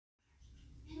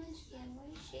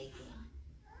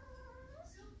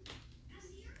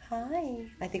Hi.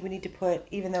 I think we need to put,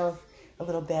 even though a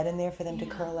little bed in there for them to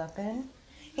curl up in.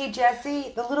 Hey,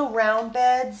 Jesse, the little round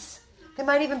beds, there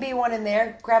might even be one in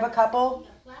there. Grab a couple.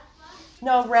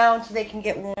 No, round so they can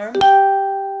get warm.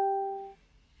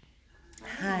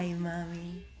 Hi,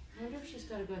 Mommy. I wonder if she's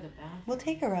got to go to the bathroom. We'll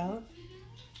take her out.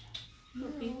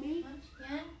 Poopy?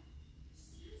 Yeah.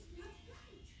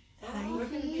 Hi. We're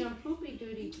going to be on poopy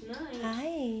duty tonight.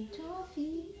 Hi.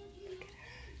 Toffee.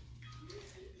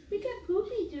 We got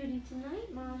poopy duty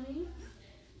tonight, Mommy.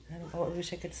 I don't know. I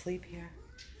wish I could sleep here.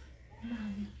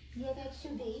 Mommy. Yeah, that's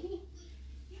your baby.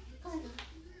 Come on.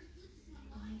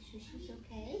 Are you sure she's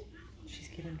okay? She's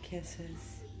giving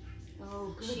kisses.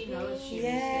 Oh, good. She knows she's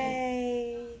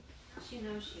Yay. She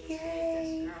knows she's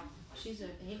Yay. this girl. She's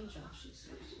an angel. She's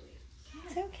so sweet.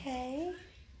 It's okay.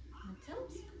 Tell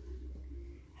us.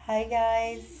 Hi,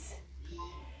 guys.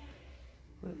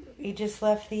 We just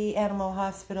left the animal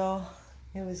hospital.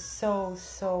 It was so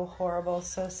horrible,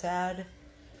 so sad.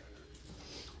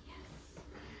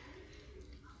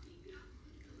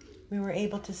 We were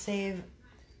able to save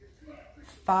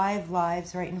 5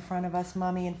 lives right in front of us,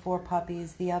 Mommy and 4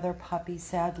 puppies. The other puppy,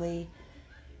 sadly,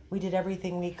 we did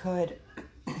everything we could.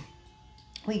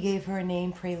 We gave her a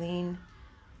name, Praline,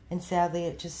 and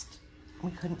sadly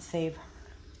we couldn't save her.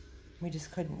 We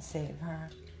just couldn't save her.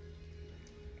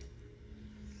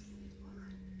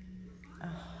 Oh,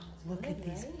 look at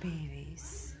these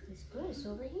babies. It's good. It's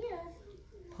over here.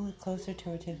 Pull it closer to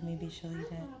her, Tiff. Maybe she'll eat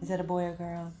it. Is that a boy or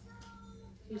girl?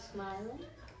 You smiling?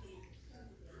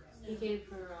 He gave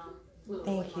her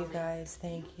Thank you, guys.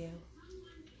 Thank you.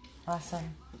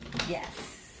 Awesome.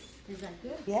 Yes. Is that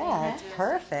good? Yeah, it's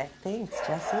perfect. Thanks,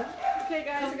 Jesse. Okay,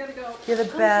 guys, I gotta go. You're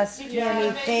the best,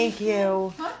 Tammy. Thank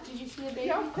you. Huh? Did you see a baby?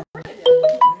 Yeah, of course I did.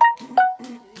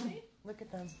 Look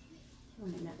at them.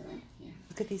 Another one here.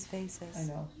 Look at these faces. I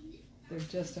know. They're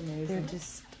just amazing. They're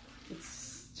just...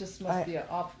 It's just must be an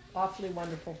awfully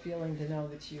wonderful feeling to know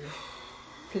that you...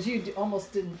 Because you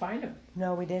almost didn't find them.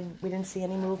 No, we didn't. We didn't see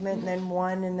any movement, and then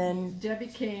one, and then... Debbie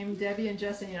and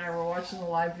Jesse and I were watching the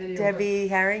live video. Debbie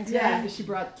Harrington? Yeah, because she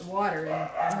brought the water.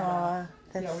 Aw,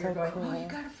 that's we so were going, cool. oh, you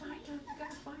gotta find them, you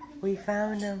gotta find them. We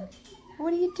found them.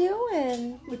 What are you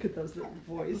doing? Look at those little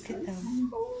voices. Look at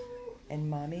them. And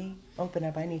Mommy, open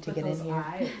up. I need to get in here.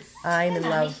 Eyes. I'm in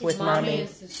love with Mommy Mommy.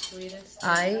 is the sweetest.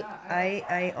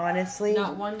 I honestly...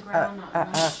 Not one growl, not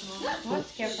one small.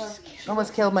 What? Careful.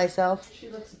 almost killed myself. She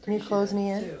looks Can you close me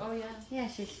in? Oh, yeah. Yeah,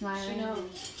 she's smiling. She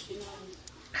knows.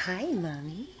 Hi,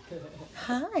 Mommy.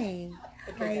 Hi.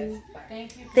 Hi.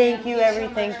 Thank you. Thank you,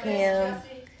 everything, Pam.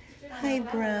 Hi,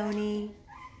 Brownie.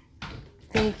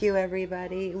 Thank you,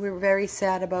 everybody. We're very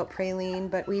sad about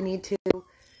Praline, but we need to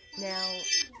now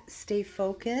stay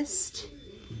focused.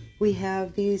 We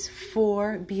have these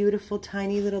 4 beautiful,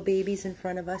 tiny little babies in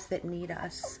front of us that need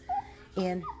us.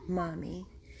 And Mommy.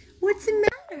 What's the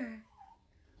matter?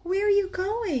 Where are you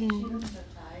going? She looks so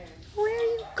tired. Where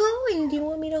are you going? Do you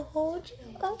want me to hold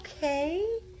you? Okay.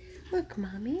 Look,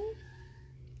 Mommy.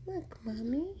 Look,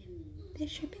 Mommy. They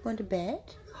should be going to bed.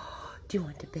 Do you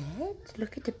want to bed?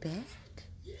 Look at the bed.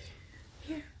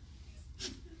 Here.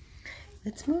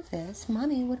 Let's move this.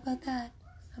 Mommy, what about that?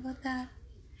 How about that?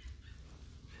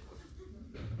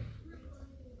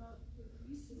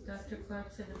 Dr. Clark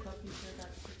said the puppies are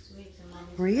about 6 weeks and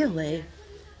Mommy's... Really?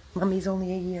 Mommy's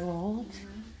only a year old?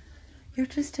 You're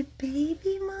just a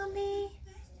baby, Mommy?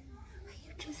 Are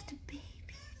you just a baby?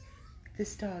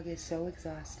 This dog is so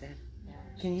exhausted. Yeah,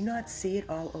 Can you not see it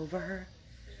all over her?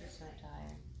 she's so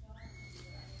tired.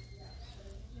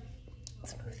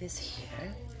 Let's move this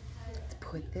here. Let's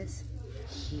put this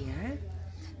here.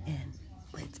 And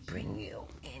let's bring you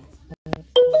in here.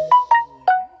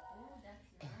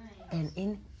 And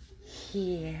in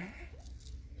here.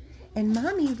 And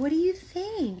Mommy, what do you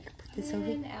think? Put this over.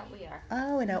 And out we are.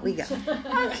 Oh, and out we go.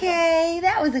 Okay,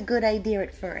 that was a good idea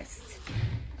at first.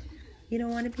 You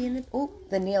don't want to be in the... Oh,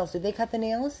 the nails. Did they cut the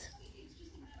nails?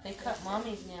 They cut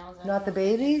Mommy's nails. Not the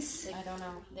babies? I don't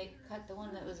know. They cut the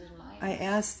one that was in my... I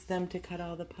asked them to cut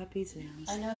all the puppies' nails.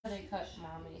 I know they cut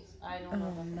Mommy's. I don't know Oh,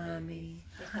 about the Mommy.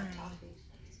 They Hi. cut Toffee's.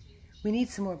 We need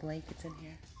some more blankets in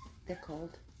here. They're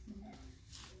cold.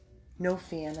 No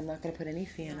fan. I'm not going to put any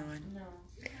fan on. No.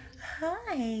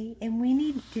 Hi. And we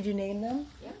need... Did you name them?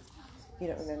 Yep. You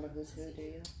don't remember who's who, do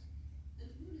you?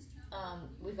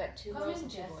 We've got 2 girls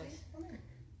and 2 boys.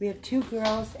 We have 2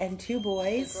 girls and 2 The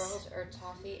boys. girls are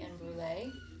Toffee and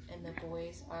Brulee, and the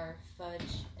boys are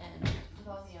Fudge and...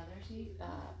 What all the others eat?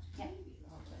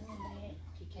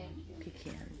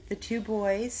 Pecan. The 2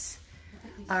 boys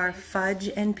are Fudge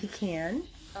and Pecan.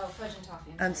 Oh, Fudge and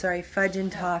Toffee. I'm sorry, Fudge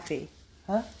and Toffee.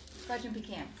 Huh? Fudge and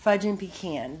pecan. Fudge and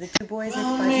pecan. The two boys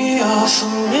are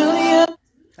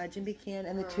fudge and pecan,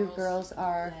 and the two girls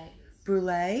are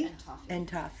brulee and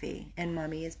toffee. And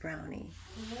mommy is brownie.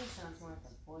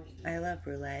 I love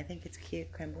brulee. I think it's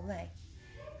cute, creme brulee.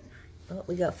 Oh,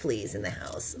 we got fleas in the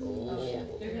house. Oh,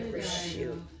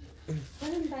 shoot.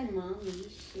 Put them by mommy.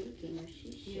 He's shaking or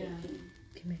she's shaking.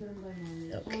 Come here.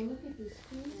 Okay. Oh, look at this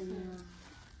food.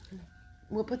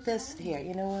 We'll put this here.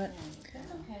 You know what?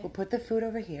 We'll put the food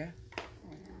over here.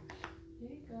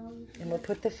 And we'll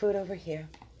put the food over here.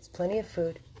 There's plenty of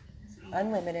food.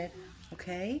 Unlimited.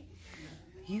 Okay?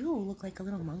 You look like a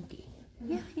little monkey.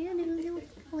 Yeah, you look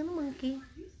like a little monkey.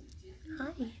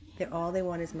 Hi. All they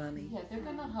want is mommy. Yeah, they're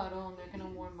gonna huddle and they're gonna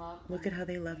warm up. Look at how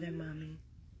they love their mommy.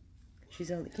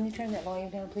 She's only. Can you turn that volume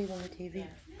down, please, on the TV?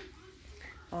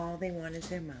 All they want is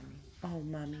their mommy. Oh,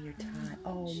 mommy, you're tired.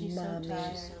 Oh, She's mommy. so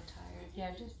tired. She's so tired.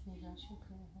 Yeah, just she'll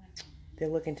clean her. They're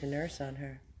looking to nurse on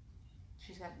her.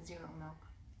 She's got 0 milk.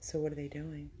 So what are they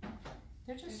doing?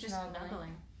 They're just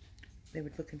snuggling. They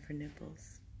were looking for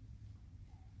nipples.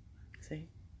 See?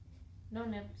 No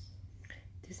nips.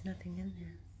 There's nothing in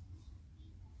there.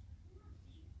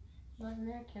 Not in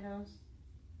there, kiddos.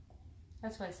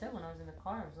 That's what I said when I was in the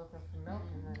car. I was looking for milk.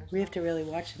 And then We have to really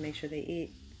watch to make sure they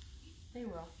eat. They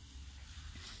will.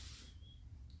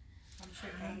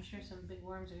 I'm sure some big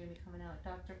worms are going to be coming out.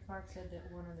 Dr. Clark said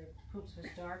that one of the poops was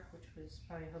dark, which was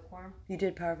probably a hookworm. You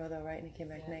did parvo though, right? And it came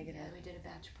back negative. Yeah, we did a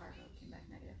batch of parvo. It came back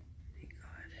negative. Thank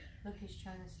God. Look, he's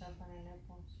trying to suck on her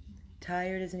nipples.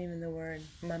 Tired isn't even the word.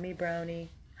 Mummy brownie.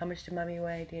 How much did mommy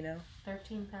weigh? Do you know?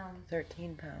 13 pounds.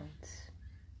 13 pounds.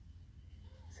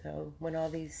 So when all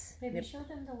these... Maybe show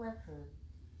them the wet food.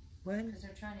 What? Because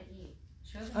they're trying to eat.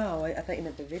 Show them. Oh, I thought you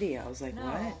meant the video. I was like, no,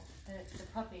 what? The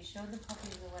puppy. Show the puppy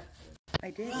the wet food. I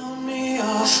did.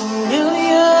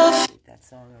 That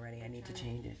song already. I need to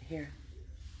change it. Here.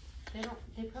 They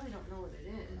probably don't know what it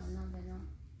is. No, they don't.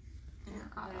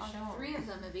 All 3 of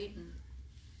them have eaten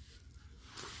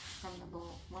from the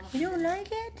bowl. One of You them don't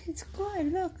like it? It's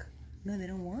good. Look. No, they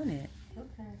don't want it.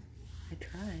 Okay. I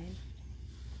tried.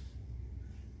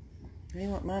 They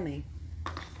want mommy.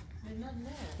 There's nothing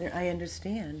there. I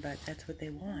understand, but that's what they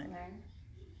want.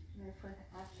 Therefore,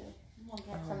 after we'll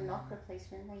get some milk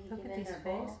replacement that you Look give at in these her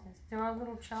bowl. faces. They're all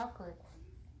little chocolates.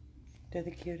 They're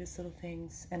the cutest little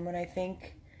things. And when I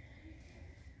think...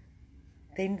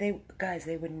 They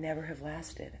would never have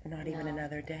lasted. Not even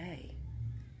another day.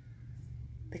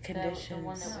 The conditions... The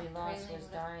one that we lost was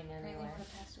dying anyway. Raylene would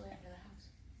have passed away under the house.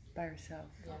 By herself.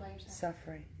 All by yourself.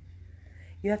 Suffering.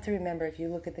 You have to remember, if you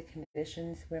look at the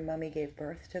conditions where mommy gave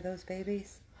birth to those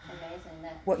babies, Amazing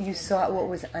that. what you saw, what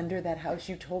was under that house,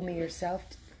 you told me yourself,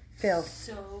 Phil.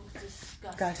 So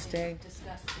disgusting.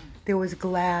 Disgusting. There was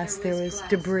glass, there was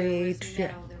debris. There was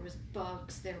metal, there was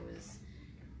bugs, there was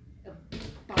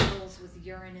bottles with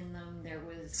urine in them, there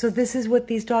was... So this is what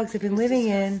these dogs have been living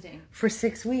disgusting. in for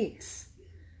 6 weeks.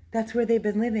 That's where they've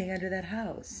been living, under that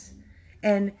house.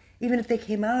 And even if they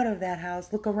came out of that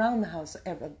house, look around the house,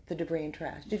 the debris and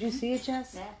trash. Did you see it,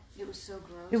 Jess? Yeah, it was so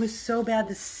gross. It was so bad,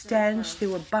 the stench. There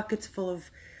were buckets full of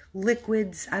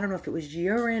liquids. I don't know if it was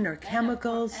urine or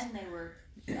chemicals. And they were,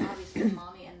 obviously,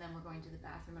 mommy and them were going to the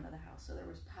bathroom under the house, so there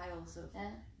was piles of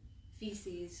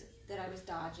feces that I was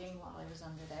dodging while I was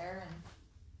under there.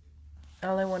 And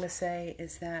All I want to say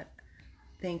is that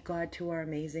thank God to our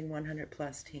amazing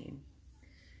 100+ team.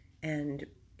 And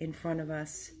in front of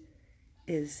us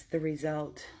is the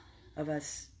result of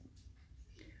us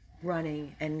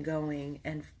running and going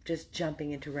and just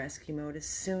jumping into rescue mode. As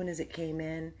soon as it came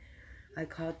in, I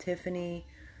called Tiffany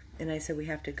and I said, we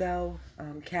have to go.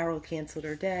 Carol canceled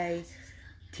her day.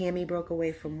 Tammy broke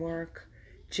away from work.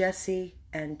 Jessie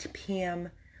and Pam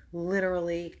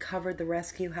literally covered the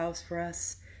rescue house for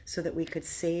us so that we could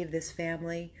save this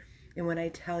family. And when I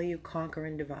tell you, conquer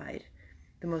and divide,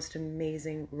 the most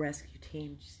amazing rescue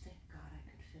team. just thank God I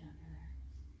could fit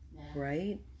under there.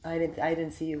 Right? I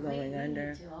didn't see you going under.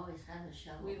 We need to always have a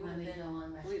shovel We when we would've go been-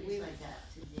 on rescues like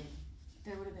that to dig.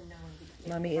 There would have been no one to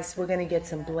Mommy, we're going to get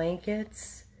some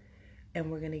blankets and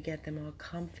we're going to get them all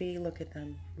comfy. Look at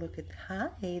them.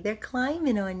 Hi, they're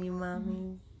climbing on you,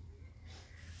 Mommy.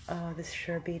 Oh, this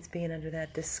sure beats being under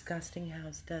that disgusting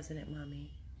house, doesn't it,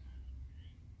 Mommy?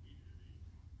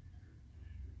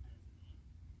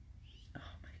 Oh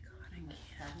my God,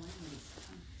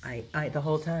 I can't. The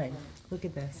whole time. Look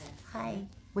at this. Hi.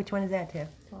 Which one is that, Tiff?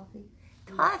 Toffee.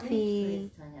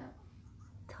 Toffee. Tongue out.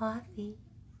 Toffee.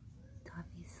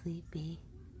 Toffee's sleepy.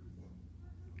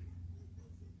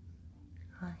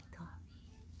 Hi, Toffee.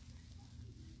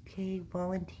 Okay,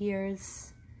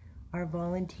 volunteers. Our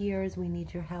volunteers, we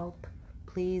need your help.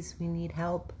 Please, we need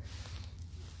help.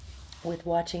 with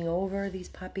watching over these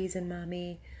puppies and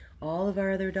Mommy, all of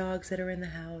our other dogs that are in the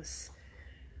house.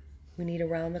 We need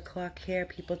around-the-clock care,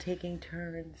 people taking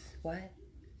turns. What?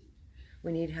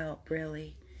 We need help,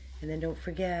 really. And then don't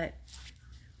forget,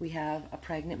 we have a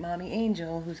pregnant Mommy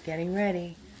Angel who's getting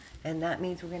ready. And that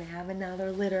means we're going to have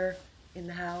another litter in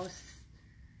the house.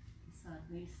 So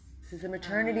at least This is a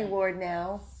maternity ward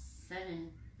now.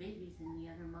 7 babies and the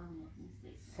other mommy. I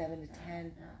think 7 to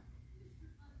 10. Yeah.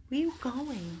 Where are you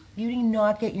going? You did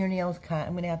not get your nails cut.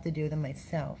 I'm going to have to do them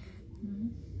myself. Mm-hmm.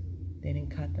 They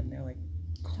didn't cut them. They're like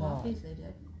clawed. Toffies they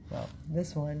did. Well,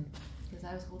 this one. Because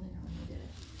I was holding her when they did it.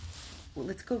 Well,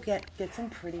 let's go get some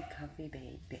pretty comfy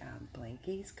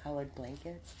blankies, colored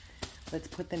blankets. Let's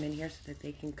put them in here so that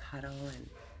they can cuddle and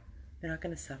they're not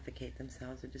going to suffocate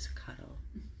themselves or just cuddle.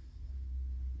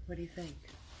 What do you think?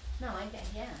 No, I got,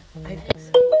 yeah.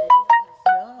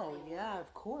 No, yeah,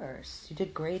 of course. You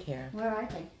did great here. Where are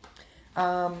they?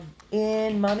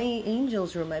 In Mommy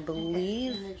Angel's room, I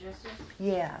believe. In the dresser?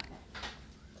 Yeah.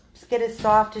 Just get as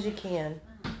soft as you can.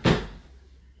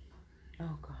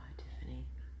 Oh, God, Tiffany.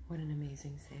 What an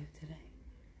amazing save today.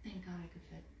 Thank God I could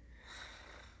fit.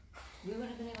 We wouldn't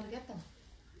have been able to get them.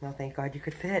 Well, thank God you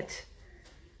could fit.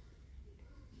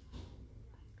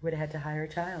 Would have had to hire a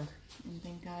child. And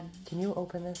thank God Can you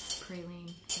open this? Praline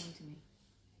came to me.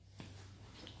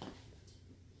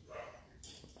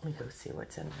 Let me go see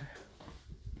what's in there.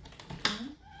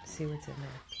 See what's in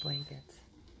there. Blankets.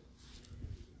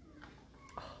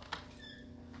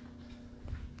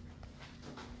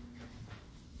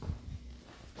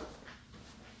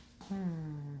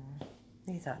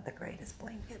 These aren't the greatest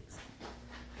blankets.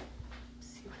 Let's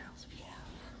see what else we have.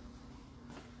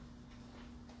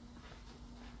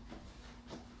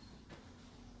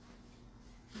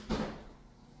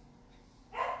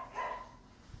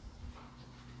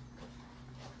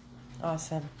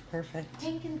 Awesome. Perfect.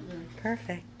 Pink and blue.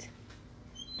 Perfect.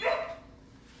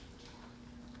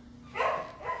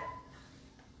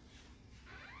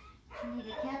 You need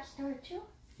a cap store too?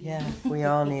 Yeah, we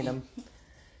all need them.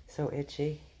 So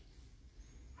itchy.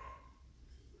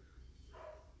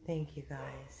 Thank you,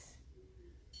 guys.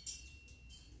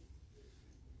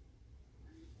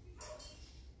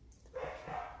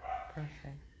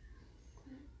 Perfect.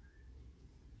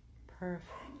 Perfect.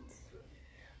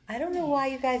 I don't know why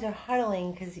you guys are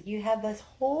huddling because you have this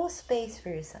whole space for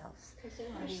yourselves.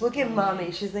 Look at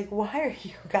Mommy. She's like, why are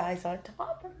you guys on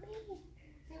top of me?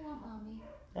 They want Mommy.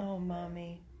 Oh,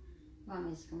 Mommy.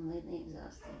 Mommy's completely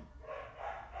exhausted.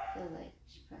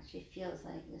 She feels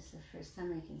like this is the first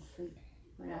time I can sleep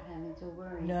without having to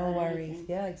worry. No about worries. anything.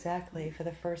 Yeah, exactly. For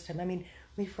the first time. I mean,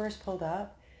 we first pulled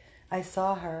up. I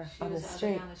saw her She on the was all the way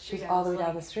street. down the She street. was I all the was way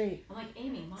down like- the street. I'm like,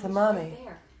 Amy, Mommy's To Mommy. right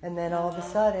there. And then all of a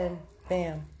sudden,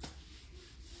 bam.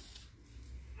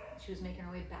 She was making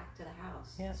her way back to the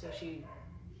house. Yeah. So she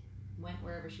went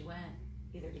wherever she went,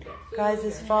 either to get food Guys,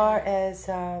 as or- far as,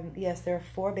 yes, there are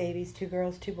 4 babies, 2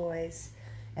 girls, 2 boys,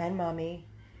 and Mommy.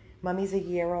 Mommy's a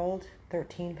year old,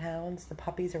 13 pounds. The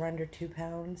puppies are under 2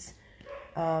 pounds.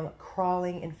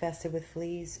 Crawling, infested with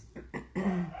fleas.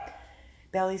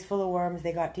 Belly's full of worms.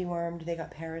 They got dewormed. They got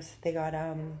Paris. They got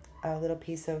a little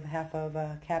piece of half of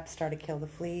a capstar to kill the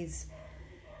fleas.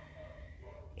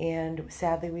 And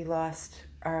sadly, we lost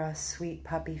our sweet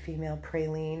puppy female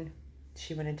Praline.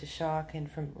 She went into shock and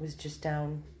was just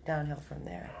downhill from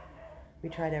there. We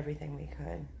tried everything we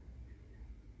could.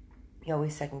 You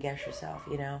always second guess yourself,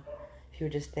 you know. If you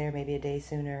were just there maybe a day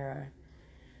sooner or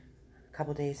a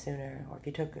couple days sooner, or if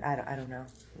you took, I don't know.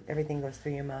 Everything goes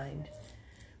through your mind.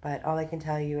 But all I can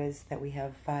tell you is that we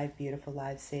have 5 beautiful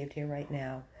lives saved here right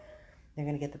now. They're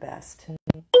going to get the best. We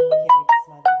can't wait to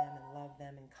smother them and love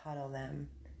them and cuddle them.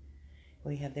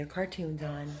 We have their cartoons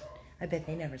on. I bet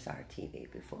they never saw our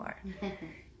TV before.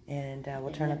 And we'll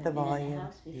They've turn up the never been in the volume.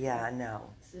 house before. Yeah, no.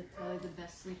 This is probably the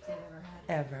best sleep they've ever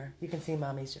had. Ever. You can see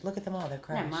Mommy's. Look at them all. They're Yeah,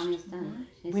 crushed. Mommy's done.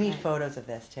 She's We need like- photos of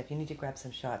this, Tiff. You need to grab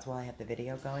some shots while I have the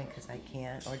video going because I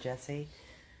can't, or Jesse.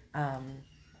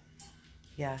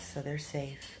 Yeah, so they're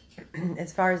safe.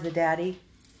 As far as the daddy,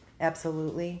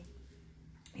 absolutely.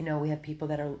 You know, we have people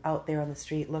that are out there on the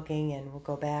street looking, and we'll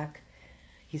go back.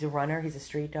 He's a runner. He's a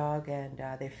street dog, and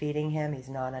they're feeding him. He's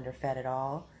not underfed at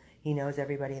all. He knows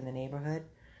everybody in the neighborhood.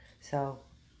 So,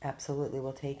 absolutely,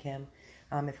 we'll take him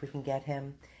if we can get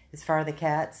him. As far as the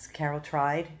cats, Carol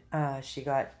tried. She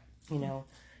got, you know,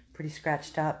 pretty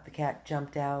scratched up. The cat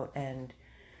jumped out, and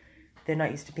they're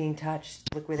not used to being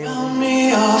touched. Look where they were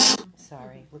living.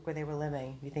 Sorry. Look where they were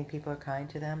living. You think people are kind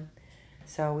to them?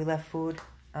 So we left food.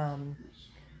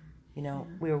 You know,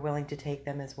 we were willing to take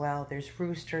them as well. There's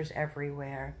roosters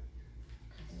everywhere.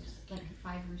 like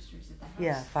 5 roosters at the house.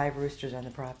 Yeah, 5 roosters on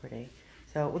the property.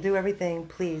 So we'll do everything.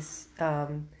 Please,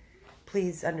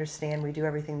 please understand. We do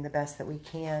everything the best that we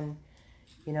can.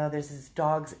 You know, there's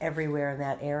dogs everywhere in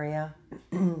that area.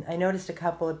 I noticed a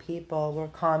couple of people were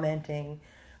commenting,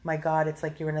 "My God, it's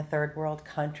like you're in a third world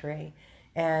country."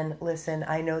 And listen,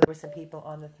 I know there were some people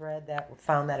on the thread that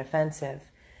found that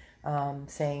offensive,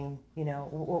 saying, you know,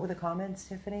 what were the comments,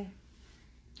 Tiffany?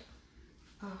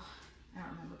 Oh, I don't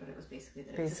remember, but it was basically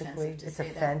that Basically, it's offensive to it's say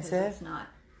offensive? that, 'cause it's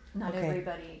not Okay.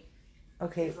 everybody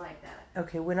is like that.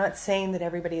 Okay, we're not saying that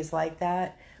everybody is like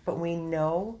that, but we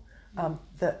know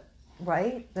the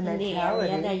mentality. The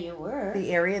area that you were.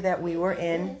 The area that we were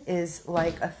in is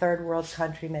like a third world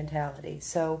country mentality.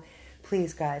 So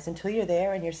please, guys, until you're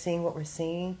there and you're seeing what we're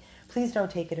seeing, please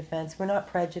don't take it offense. We're not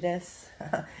prejudiced.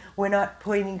 We're not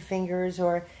pointing fingers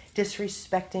or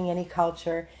disrespecting any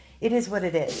culture. It is what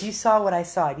it is. You saw what I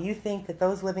saw. Do you think that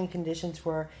those living conditions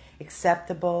were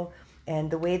acceptable?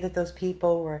 And the way that those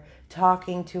people were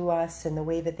talking to us and the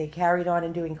way that they carried on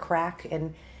and doing crack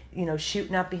and, you know,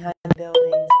 shooting up behind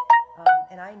buildings.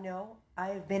 And I know, I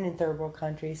have been in third world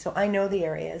countries, so I know the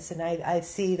areas and I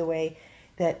see the way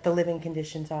that the living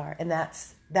conditions are. And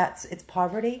that's it's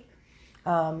poverty.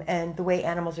 And the way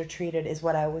animals are treated is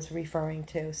what I was referring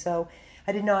to. So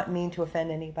I did not mean to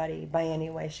offend anybody by any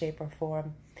way, shape, or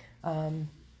form. And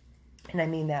I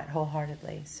mean that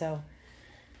wholeheartedly. So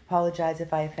apologize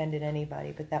if I offended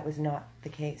anybody, but that was not the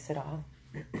case at all.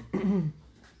 And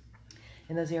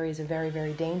those areas are very,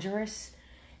 very dangerous.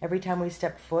 Every time we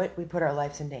step foot, we put our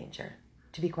lives in danger,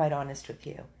 to be quite honest with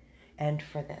you. And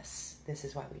for this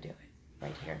is why we do it,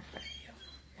 right here in front of you.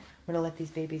 I'm going to let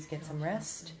these babies get some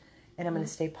rest, and I'm going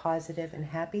to stay positive and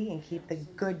happy and keep the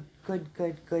good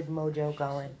mojo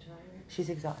going. She's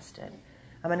exhausted.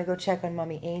 I'm going to go check on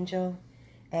Mommy Angel,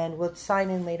 and we'll sign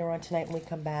in later on tonight when we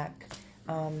come back.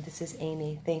 This is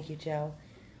Amy. Thank you, Joe.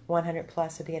 100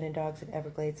 plus abandoned dogs in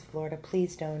Everglades, Florida.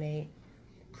 Please donate.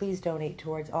 Please donate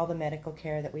towards all the medical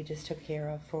care that we just took care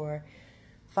of for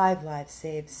 5 lives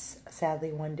saved.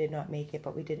 Sadly, 1 did not make it,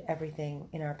 but we did everything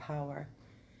in our power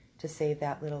to save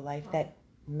that little life that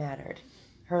mattered.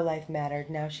 Her life mattered.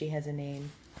 Now she has a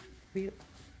name.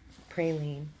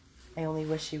 Praline. I only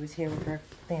wish she was here with her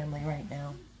family right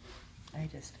now. I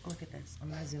just, look at this. I'm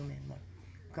going to zoom in. Look.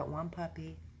 Got 1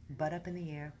 puppy, butt up in the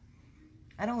air.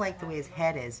 I don't like the way his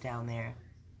head is down there.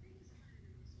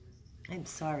 I'm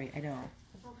sorry, I don't.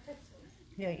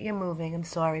 Yeah, you're moving. I'm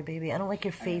sorry, baby. I don't like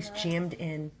your face jammed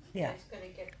in. Yeah.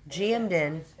 Jammed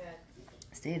in.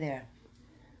 Stay there.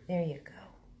 There you go.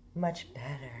 Much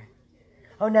better.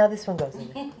 Oh, now this one goes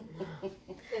in there.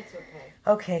 It's okay.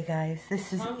 Okay, guys.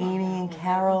 This is Amy and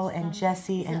Carol and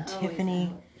Jesse and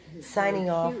Tiffany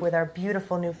signing off with our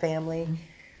beautiful new family.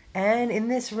 And in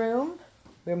this room,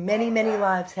 where many, many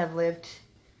lives have lived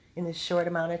in this short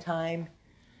amount of time,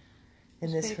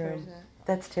 in this room.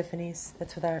 That's Tiffany's.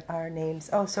 That's with our names.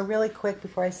 Oh, so really quick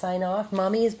before I sign off,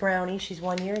 Mommy is Brownie. She's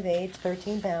 1 year of age,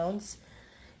 13 pounds.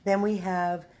 Then we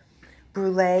have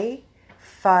Brulee,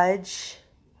 Fudge,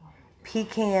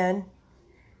 Pecan,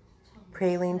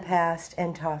 Praline Past,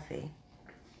 and Toffee.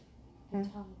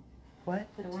 What?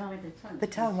 The one with the tongue. The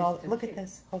tongue. Look at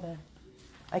this. Hold on.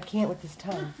 I can't with this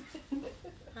tongue.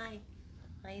 Hi.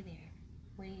 Hi there.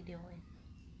 What are you doing?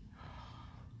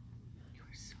 You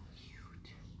are so cute.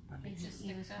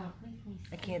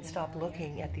 I can't stop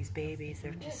looking at these babies.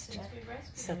 They're just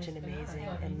such an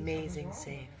amazing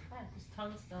save.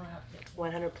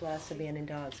 100 plus abandoned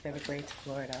dogs of Everglades,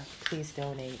 Florida. Please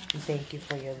donate. And thank you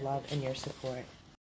for your love and your support.